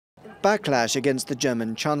backlash against the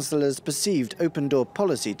German chancellor's perceived open-door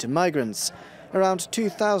policy to migrants. Around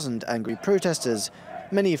 2,000 angry protesters,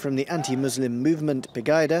 many from the anti-Muslim movement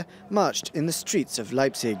Pegida, marched in the streets of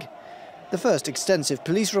Leipzig. The first extensive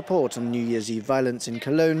police report on New Year's Eve violence in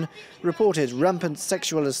Cologne reported rampant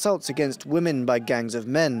sexual assaults against women by gangs of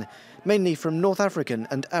men, mainly from North African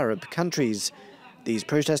and Arab countries. These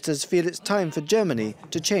protesters feel it's time for Germany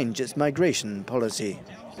to change its migration policy.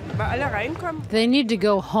 They need to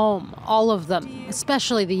go home, all of them,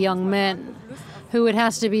 especially the young men, who, it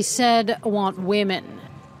has to be said, want women.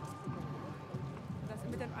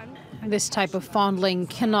 This type of fondling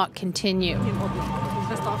cannot continue.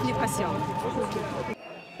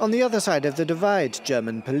 On the other side of the divide,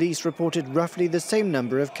 German police reported roughly the same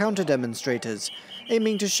number of counter-demonstrators,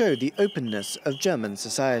 aiming to show the openness of German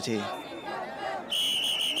society.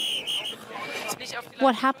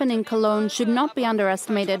 What happened in Cologne should not be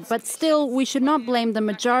underestimated, but still we should not blame the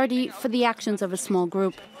majority for the actions of a small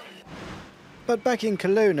group. But back in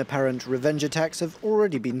Cologne, apparent revenge attacks have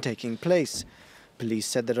already been taking place. Police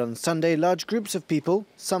said that on Sunday, large groups of people,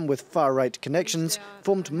 some with far-right connections,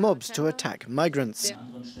 formed mobs to attack migrants.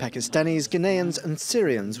 Pakistanis, Ghanaians and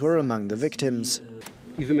Syrians were among the victims.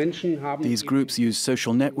 These groups use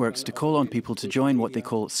social networks to call on people to join what they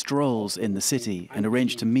call strolls in the city and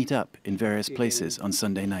arrange to meet up in various places on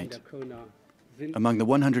Sunday night. Among the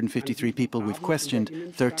 153 people we've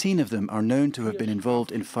questioned, 13 of them are known to have been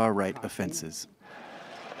involved in far-right offences.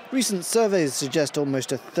 Recent surveys suggest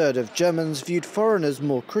almost a third of Germans viewed foreigners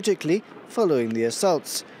more critically following the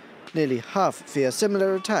assaults. Nearly half fear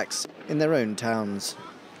similar attacks in their own towns.